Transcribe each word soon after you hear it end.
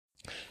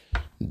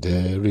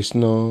There is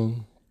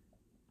none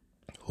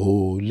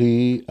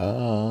holy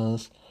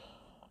as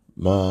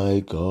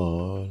my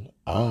God,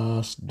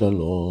 as the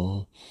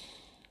Lord.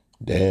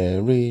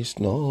 There is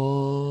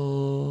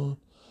none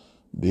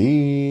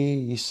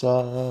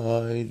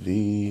beside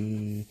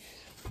thee,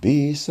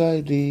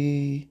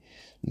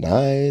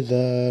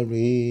 neither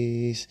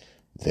is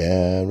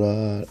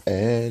there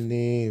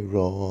any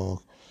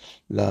rock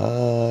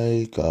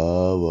like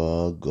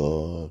our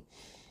God.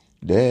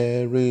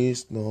 There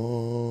is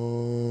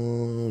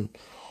none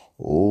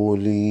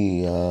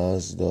holy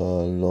as the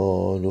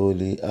Lord,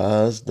 holy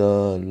as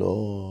the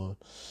Lord.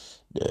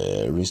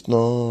 There is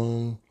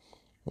none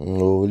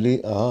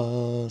holy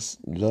as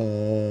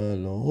the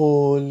Lord,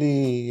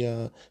 holy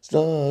as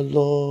the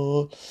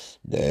Lord.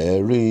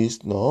 There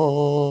is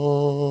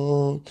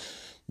none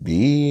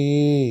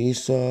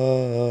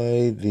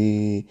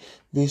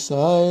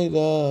beside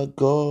our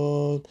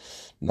God,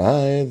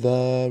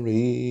 neither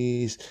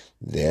is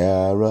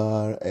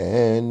there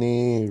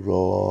any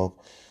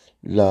rock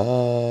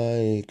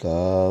like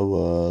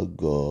our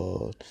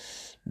God.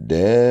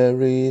 There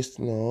is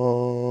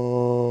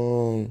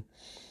none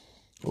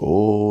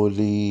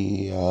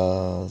holy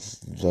as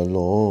the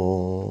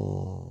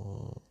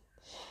Lord.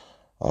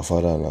 Our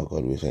Father and our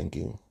God, we thank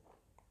you.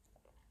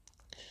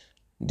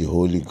 The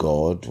Holy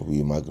God,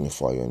 we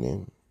magnify your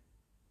name.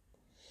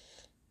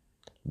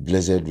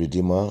 Blessed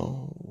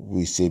Redeemer,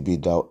 we say be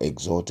thou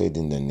exalted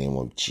in the name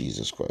of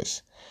Jesus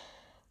Christ.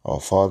 Our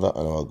Father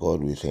and our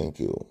God, we thank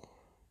you.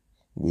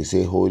 We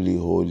say holy,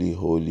 holy,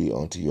 holy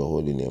unto your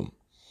holy name.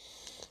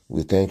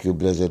 We thank you,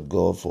 blessed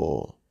God,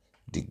 for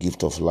the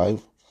gift of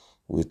life.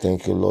 We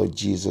thank you, Lord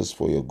Jesus,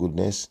 for your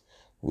goodness.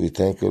 We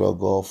thank you, Lord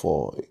God,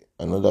 for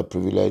another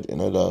privilege,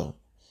 another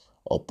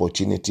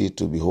opportunity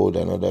to behold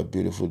another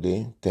beautiful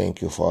day.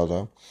 Thank you,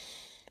 Father,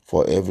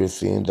 for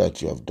everything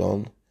that you have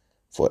done,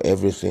 for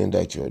everything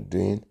that you are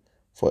doing,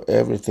 for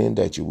everything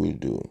that you will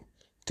do.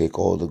 Take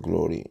all the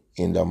glory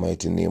in the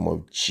mighty name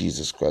of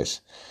Jesus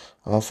Christ.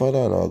 Our Father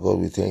and our God,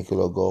 we thank you,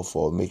 Lord God,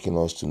 for making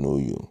us to know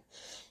you.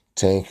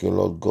 Thank you,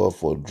 Lord God,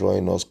 for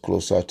drawing us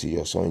closer to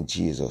your Son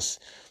Jesus,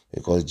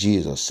 because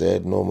Jesus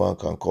said, no man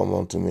can come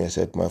unto me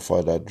except my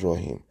Father draw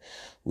him.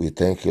 We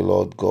thank you,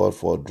 Lord God,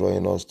 for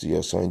drawing us to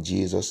your Son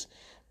Jesus.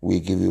 We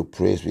give you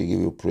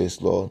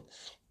praise, Lord.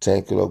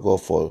 Thank you, Lord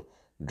God, for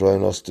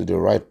drawing us to the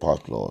right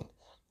path, Lord.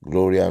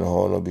 Glory and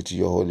honor be to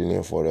your holy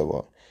name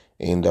forever.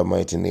 In the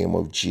mighty name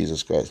of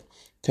Jesus Christ.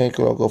 Thank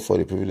you, Lord God, for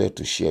the privilege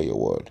to share your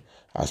word.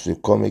 As we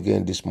come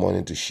again this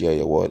morning to share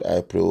your word,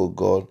 I pray, oh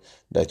God,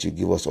 that you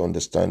give us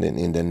understanding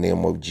in the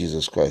name of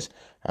Jesus Christ.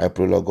 I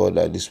pray, Lord God,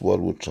 that this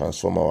word will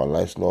transform our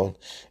lives, Lord,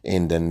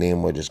 in the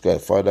name of Jesus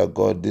Christ. Father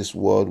God, this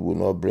word will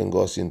not bring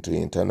us into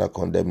eternal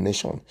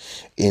condemnation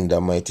in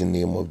the mighty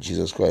name of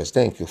Jesus Christ.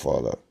 Thank you,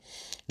 Father.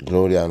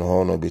 Glory and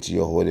honor be to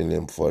your holy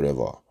name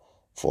forever.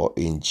 For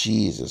in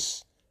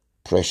Jesus'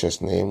 precious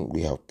name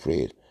we have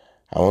prayed.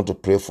 I want to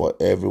pray for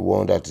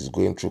everyone that is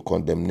going through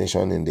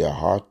condemnation in their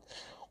heart.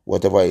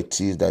 Whatever it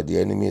is that the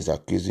enemy is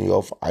accusing you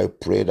of, I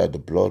pray that the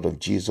blood of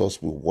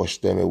Jesus will wash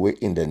them away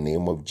in the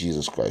name of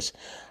Jesus Christ.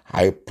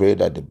 I pray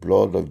that the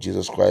blood of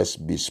Jesus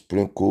Christ be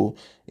sprinkled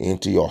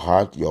into your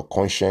heart, your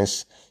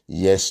conscience,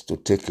 yes, to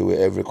take away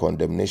every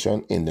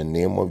condemnation in the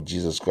name of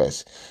Jesus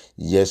Christ.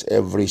 Yes,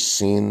 every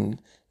sin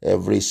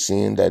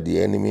that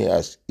the enemy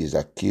is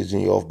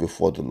accusing you of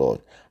before the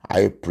Lord,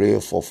 I pray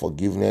for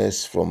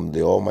forgiveness from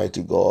the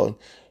Almighty God.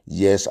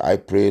 Yes, I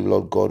pray,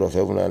 Lord God of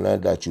heaven and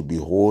earth, that you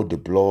behold the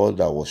blood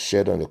that was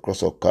shed on the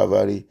cross of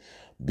Calvary.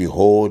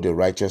 Behold the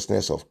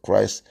righteousness of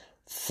Christ.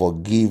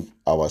 Forgive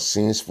our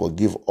sins.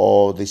 Forgive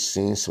all the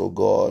sins, oh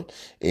God,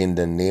 in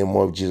the name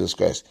of Jesus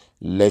Christ.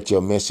 Let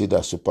your mercy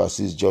that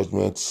supersedes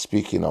judgment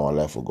speak in our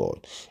life, oh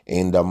God.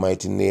 In the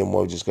mighty name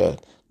of Jesus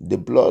Christ. The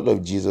blood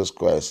of Jesus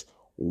Christ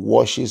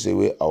washes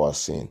away our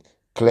sin,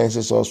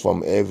 cleanses us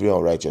from every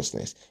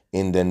unrighteousness.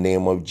 In the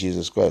name of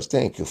Jesus Christ.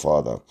 Thank you,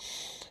 Father.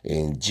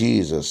 In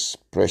Jesus'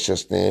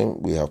 precious name,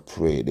 we have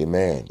prayed.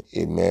 Amen.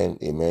 Amen.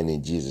 Amen.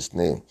 In Jesus'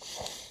 name.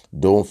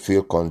 Don't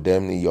feel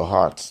condemned in your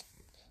heart.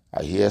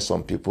 I hear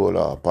some people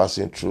are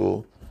passing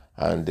through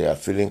and they are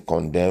feeling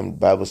condemned.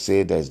 Bible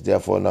says there's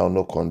therefore now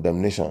no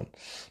condemnation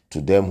to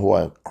them who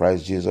are in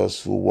Christ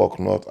Jesus, who walk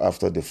not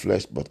after the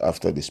flesh, but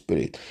after the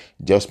Spirit.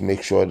 Just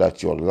make sure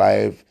that your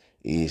life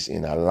is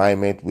in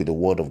alignment with the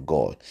Word of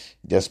God.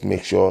 Just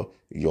make sure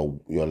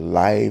your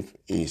life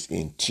is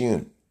in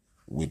tune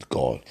with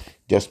God.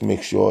 Just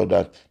make sure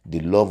that the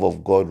love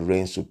of God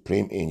reigns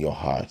supreme in your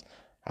heart.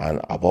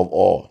 And above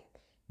all,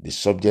 the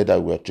subject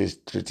that we're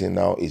treating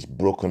now is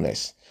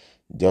brokenness.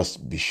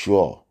 Just be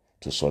sure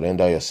to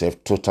surrender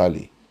yourself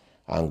totally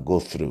and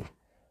go through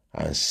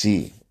and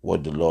see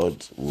what the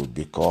Lord will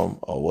become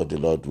or what the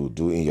Lord will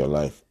do in your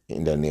life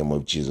in the name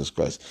of Jesus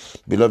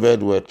Christ.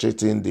 Beloved, we're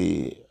treating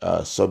the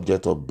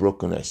subject of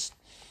brokenness.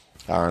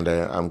 And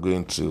I'm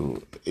going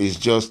to, it's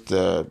just,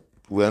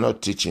 we're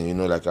not teaching,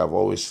 like I've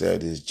always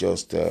said, it's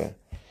just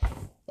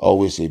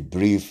always a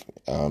brief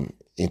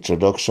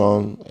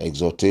introduction,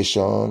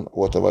 exhortation,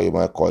 whatever you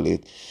might call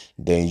it,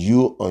 then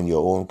you on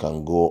your own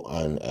can go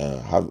and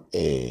have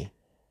a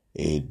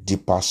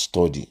deeper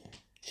study.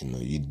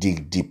 You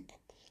dig deep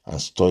and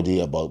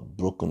study about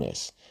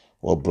brokenness,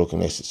 what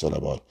brokenness is all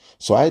about.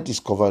 So I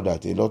discovered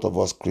that a lot of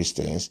us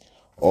Christians,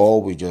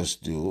 all we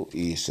just do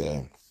is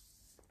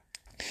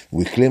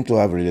we claim to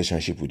have a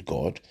relationship with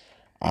God,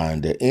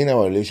 and in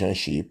our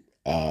relationship,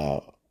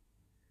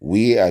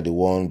 we are the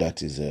one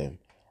that is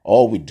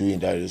all we do in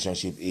that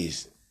relationship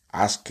is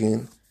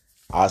asking,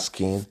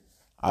 asking,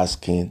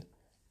 asking,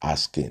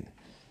 asking.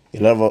 A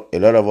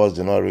lot of us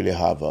do not really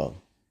have a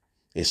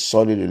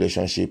solid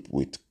relationship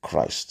with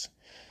Christ.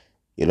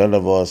 A lot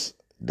of us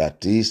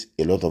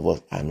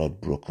are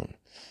not broken,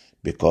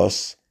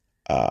 because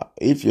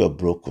if you're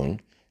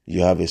broken,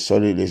 you have a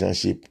solid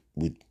relationship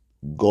with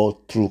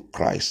God through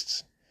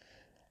Christ.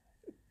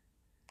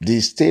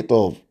 The state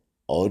of,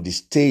 or the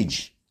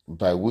stage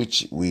by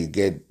which we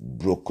get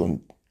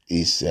broken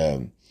is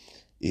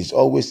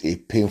always a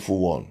painful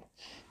one.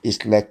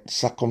 It's like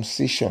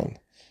circumcision.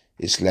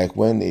 It's like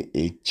when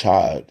a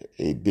child,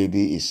 a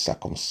baby is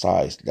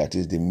circumcised, that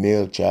is, the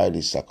male child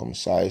is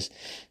circumcised.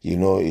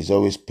 It's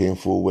always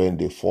painful when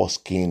the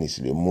foreskin is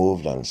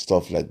removed and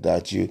stuff like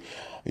that. You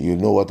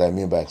know what I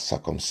mean by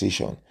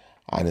circumcision.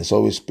 And it's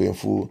always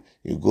painful.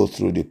 You go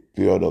through the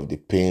period of the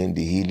pain,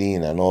 the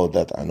healing, and all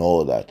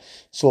that.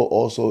 So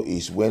also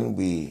is when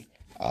we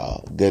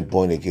get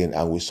born again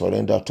and we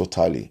surrender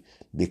totally,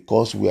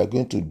 because we are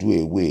going to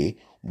do away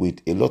with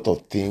a lot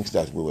of things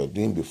that we were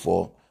doing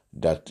before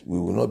that we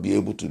will not be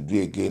able to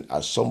do again,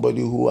 as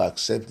somebody who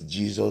accepts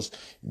Jesus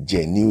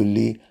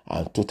genuinely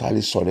and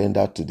totally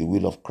surrendered to the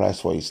will of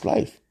Christ for his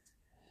life.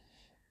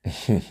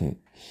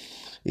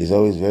 It's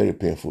always very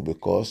painful,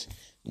 because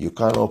you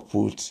cannot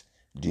put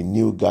the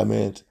new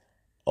garment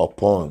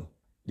upon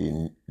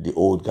the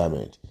old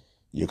garment.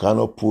 You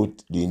cannot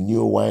put the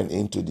new wine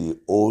into the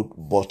old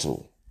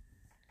bottle.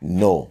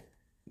 No,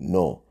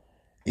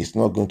 it's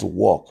not going to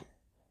work.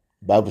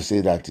 Bible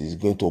says that it's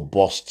going to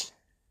burst.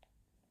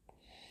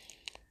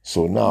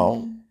 So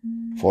now,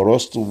 for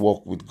us to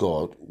walk with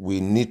God,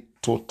 we need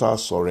total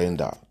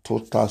surrender,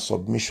 total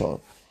submission,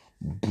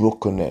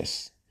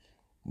 brokenness.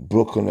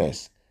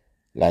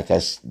 Like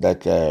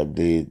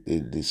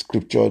the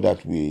scripture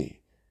that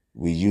we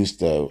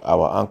used,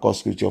 our anchor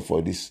scripture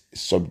for this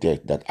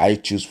subject, that I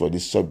choose for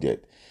this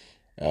subject,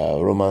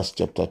 Romans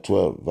chapter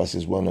 12,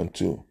 verses 1 and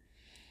 2.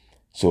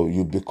 So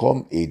you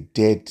become a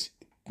dead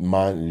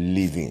man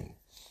living.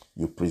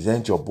 You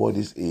present your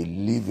bodies a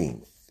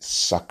living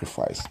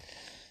sacrifice.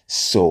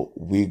 So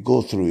we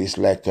go through. It's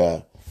like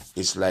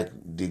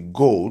the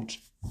gold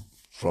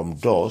from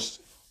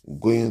dust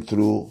going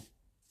through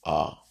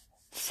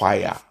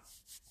fire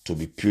to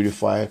be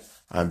purified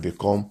and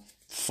become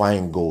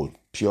fine gold,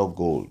 pure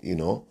gold.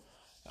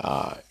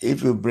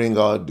 If you bring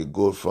out the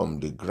gold from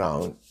the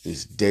ground,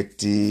 it's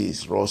dirty,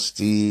 it's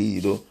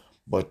rusty.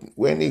 But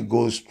when it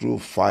goes through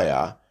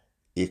fire,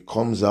 it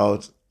comes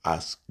out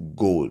as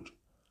gold,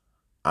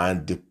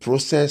 and the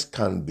process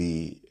can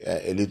be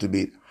a little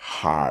bit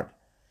hard.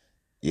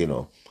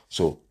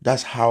 So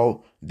that's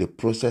how the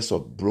process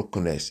of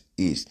brokenness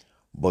is.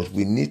 But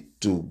we need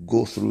to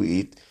go through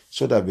it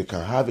so that we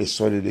can have a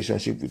solid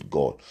relationship with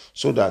God,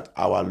 so that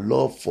our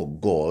love for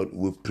God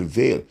will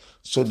prevail,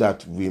 so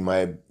that we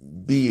might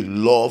be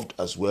loved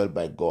as well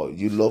by God.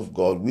 You love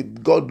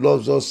God. God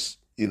loves us,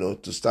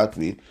 to start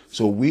with.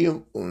 So we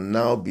will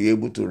now be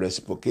able to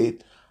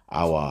reciprocate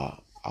our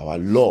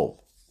love,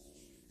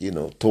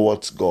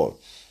 towards God.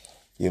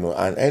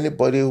 And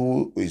anybody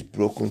who is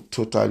broken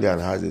totally and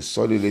has a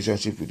solid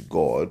relationship with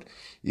God,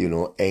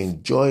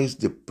 enjoys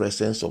the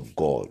presence of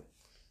God.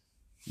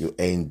 You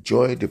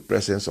enjoy the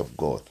presence of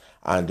God.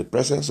 And the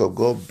presence of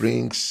God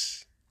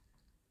brings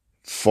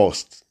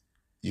first,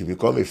 you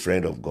become a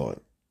friend of God.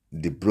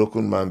 The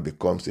broken man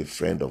becomes a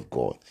friend of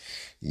God.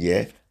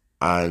 Yeah.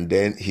 And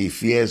then he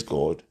fears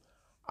God.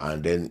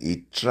 And then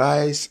he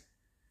tries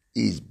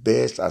his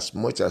best as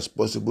much as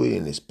possible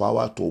in his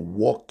power to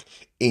walk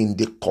in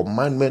the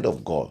commandment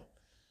of God.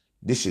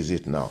 This is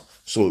it now.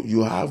 So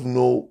you have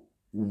no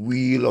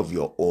will of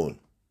your own.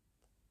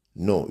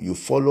 No, you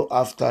follow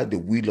after the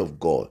will of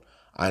God.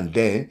 And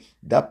then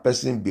that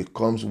person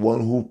becomes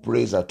one who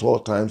prays at all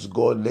times,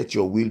 God, let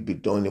your will be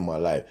done in my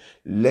life.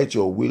 Let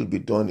your will be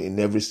done in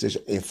every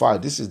station. In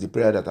fact, this is the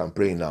prayer that I'm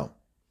praying now.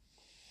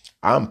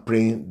 I'm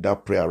praying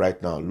that prayer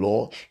right now.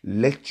 Lord,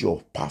 let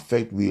your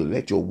perfect will,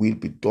 let your will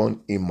be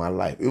done in my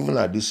life. Even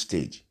at this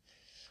stage,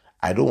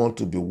 I don't want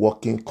to be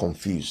walking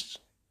confused.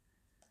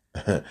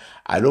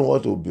 I don't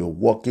want to be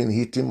walking,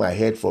 hitting my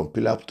head from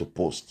pillar to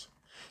post.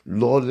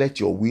 Lord,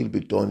 let your will be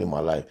done in my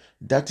life.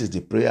 That is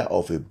the prayer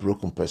of a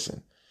broken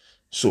person.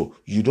 So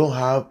you don't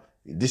have,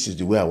 this is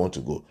the way I want to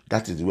go.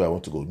 That is the way I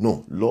want to go.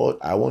 No, Lord,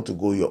 I want to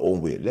go your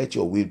own way. Let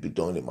your will be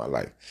done in my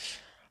life.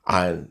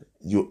 And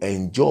you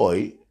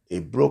enjoy, a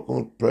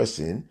broken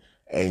person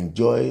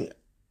enjoy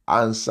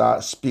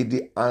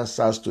speedy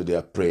answers to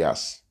their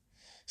prayers.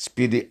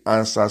 Speedy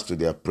answers to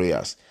their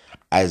prayers.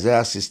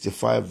 Isaiah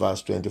 65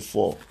 verse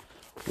 24.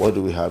 What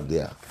do we have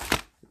there?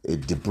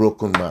 The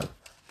broken man.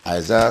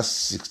 Isaiah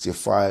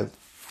 65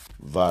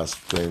 verse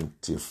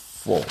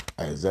 24.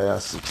 Isaiah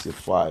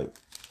 65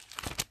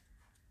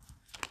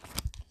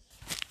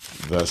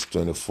 verse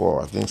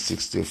 24. I think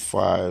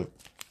 65.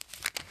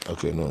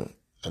 Okay, no.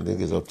 I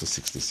think it's up to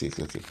 66.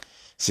 Okay.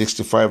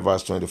 65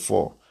 verse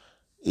 24.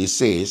 It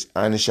says,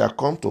 and it shall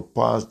come to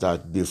pass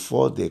that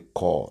before they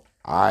call,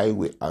 I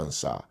will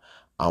answer.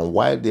 And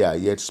while they are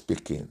yet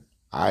speaking,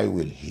 I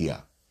will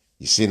hear.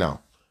 You see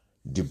now,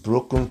 the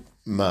broken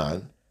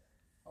man,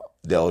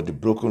 or the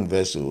broken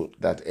vessel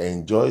that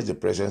enjoys the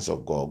presence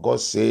of God,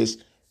 God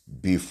says,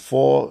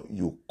 before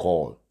you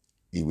call,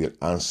 he will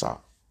answer.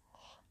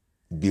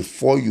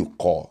 Before you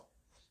call,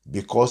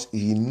 because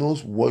he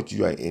knows what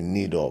you are in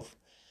need of.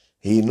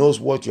 He knows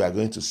what you are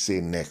going to say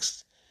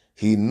next.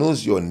 He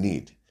knows your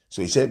need.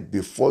 So he said,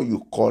 before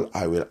you call,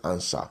 I will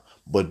answer.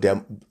 But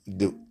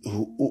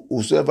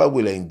whosoever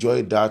will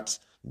enjoy that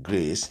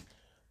grace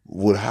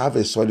will have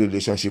a solid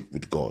relationship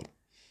with God.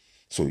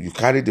 So you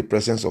carry the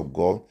presence of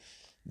God.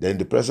 Then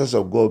the presence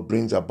of God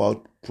brings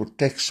about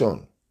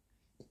protection.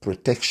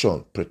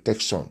 Protection.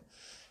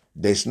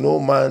 There's no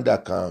man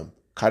that can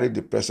carry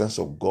the presence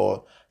of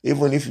God,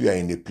 even if you are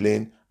in a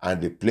plane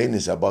and the plane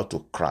is about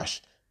to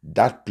crash.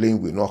 That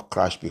plane will not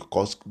crash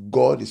because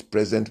God is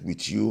present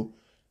with you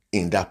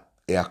in that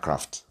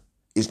aircraft.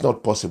 It's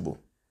not possible.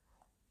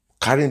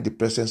 Carrying the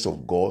presence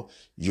of God,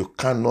 your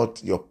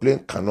plane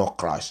cannot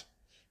crash.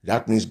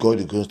 That means God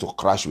is going to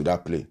crash with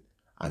that plane.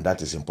 And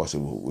that is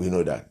impossible. We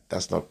know that.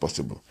 That's not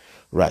possible.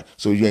 Right.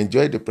 So you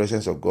enjoy the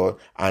presence of God,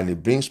 and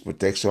it brings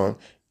protection.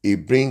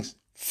 It brings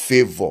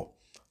favor.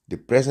 The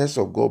presence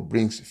of God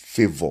brings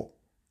favor.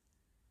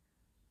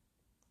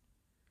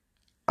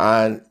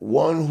 And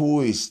one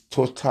who is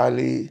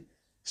totally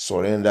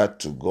surrendered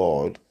to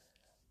God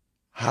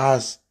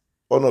has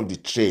one of the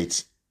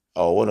traits,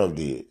 or one of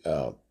the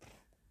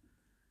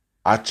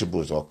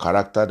attributes or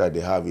character that they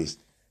have is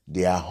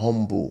they are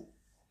humble,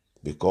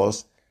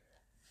 because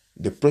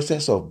the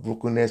process of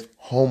brokenness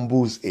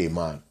humbles a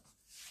man.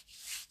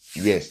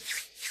 Yes,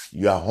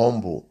 you are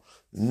humble.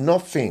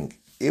 Nothing,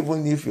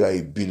 even if you are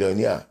a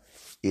billionaire,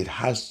 it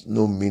has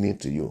no meaning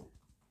to you.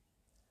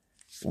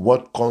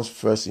 What comes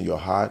first in your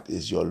heart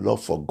is your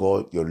love for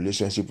God, your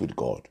relationship with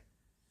God.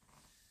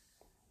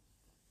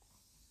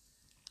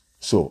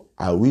 So,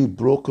 are we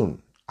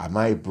broken? Am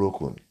I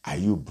broken? Are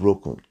you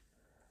broken?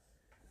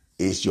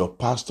 Is your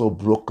pastor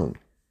broken?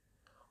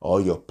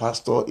 Or your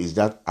pastor is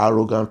that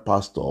arrogant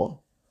pastor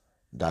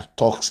that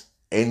talks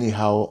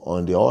anyhow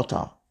on the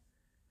altar?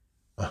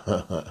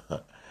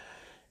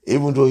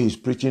 Even though he's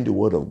preaching the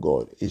word of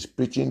God, he's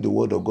preaching the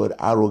word of God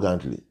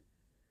arrogantly.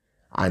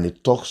 And he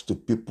talks to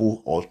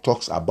people or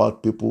talks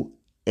about people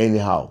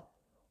anyhow,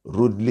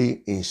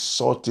 rudely,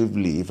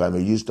 insultively, if I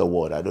may use the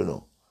word, I don't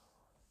know.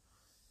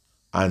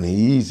 And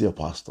he is a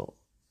pastor.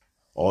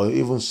 Or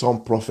even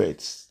some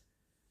prophets,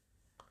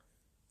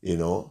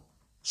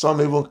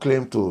 some even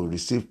claim to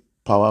receive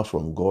power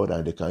from God,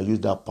 and they can use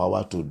that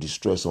power to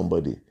destroy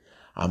somebody.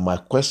 And the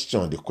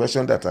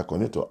question that I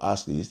continue to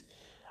ask is,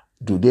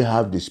 do they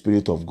have the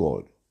Spirit of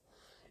God?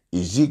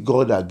 Is it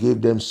God that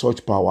gave them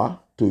such power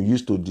to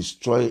use to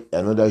destroy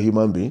another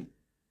human being?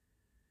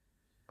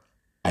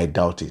 I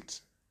doubt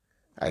it.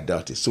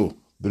 So,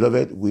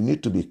 beloved, we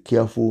need to be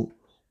careful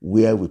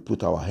where we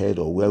put our head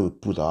or where we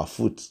put our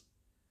foot.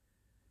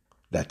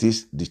 That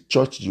is, the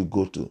church you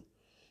go to.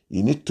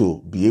 You need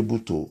to be able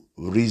to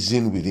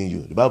reason within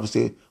you. The Bible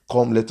says,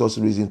 come, let us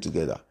reason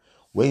together.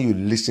 When you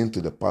listen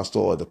to the pastor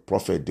or the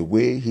prophet, the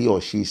way he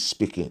or she is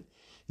speaking,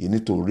 you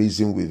need to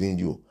reason within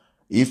you.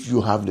 If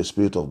you have the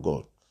Spirit of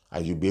God,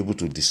 and you'll be able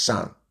to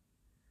discern.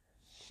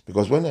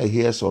 Because when I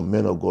hear some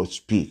men of God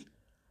speak,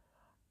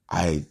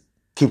 I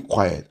keep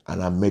quiet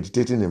and I'm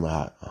meditating in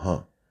my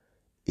heart.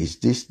 Is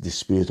this the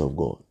Spirit of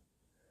God?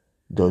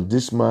 Does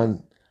this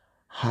man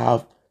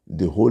have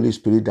the Holy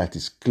Spirit that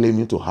is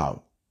claiming to have?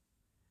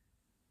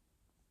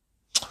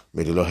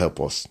 May the Lord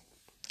help us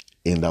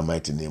in the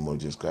mighty name of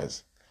Jesus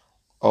Christ.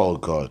 Oh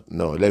God,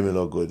 no, let me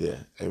not go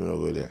there.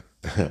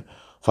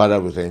 Father,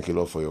 we thank you,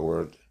 Lord, for your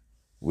word.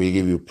 We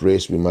give you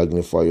praise. We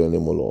magnify your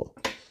name, O Lord.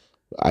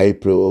 I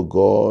pray, O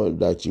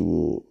God, that you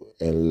will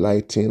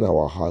enlighten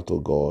our heart, O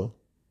God,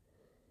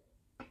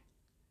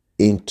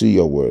 into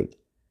your word.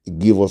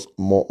 Give us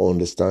more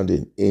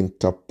understanding.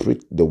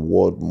 Interpret the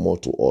word more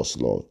to us,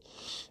 Lord,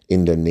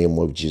 in the name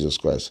of Jesus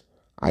Christ.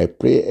 I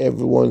pray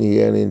everyone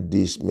hearing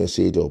this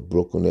message of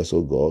brokenness,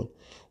 O God,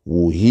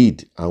 will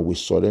heed and will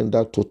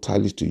surrender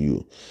totally to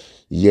you.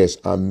 Yes,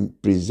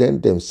 and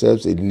present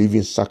themselves a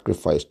living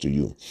sacrifice to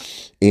you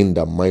in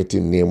the mighty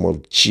name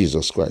of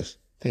Jesus Christ.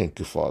 Thank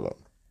you, Father.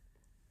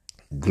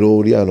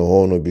 Glory and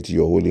honor be to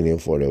your holy name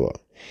forever.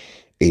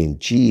 In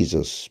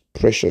Jesus'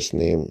 precious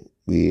name,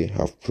 we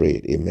have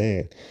prayed.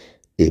 Amen.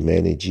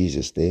 Amen in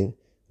Jesus' name.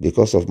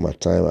 Because of my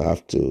time, I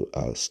have to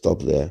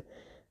stop there.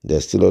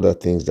 There's still other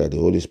things that the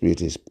Holy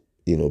Spirit is,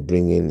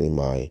 bringing in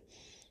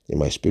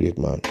my spirit,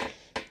 man.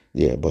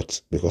 Yeah, but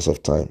because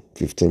of time,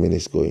 15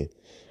 minutes going.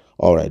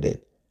 All right then.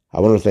 I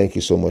want to thank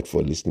you so much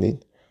for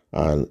listening.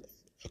 And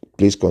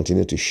please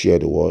continue to share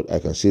the word. I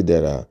can see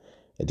that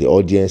the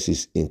audience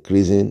is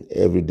increasing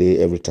every day,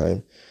 every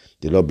time.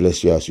 The Lord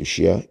bless you as you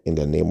share in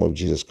the name of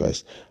Jesus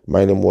Christ.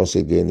 My name once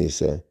again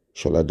is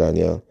Shola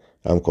Daniel.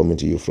 I'm coming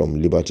to you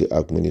from Liberty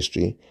Ark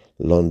Ministry,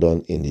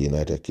 London in the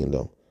United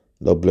Kingdom.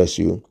 Lord bless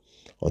you.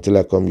 Until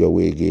I come your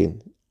way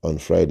again on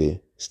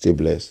Friday, stay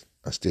blessed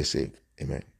and stay safe. Amen.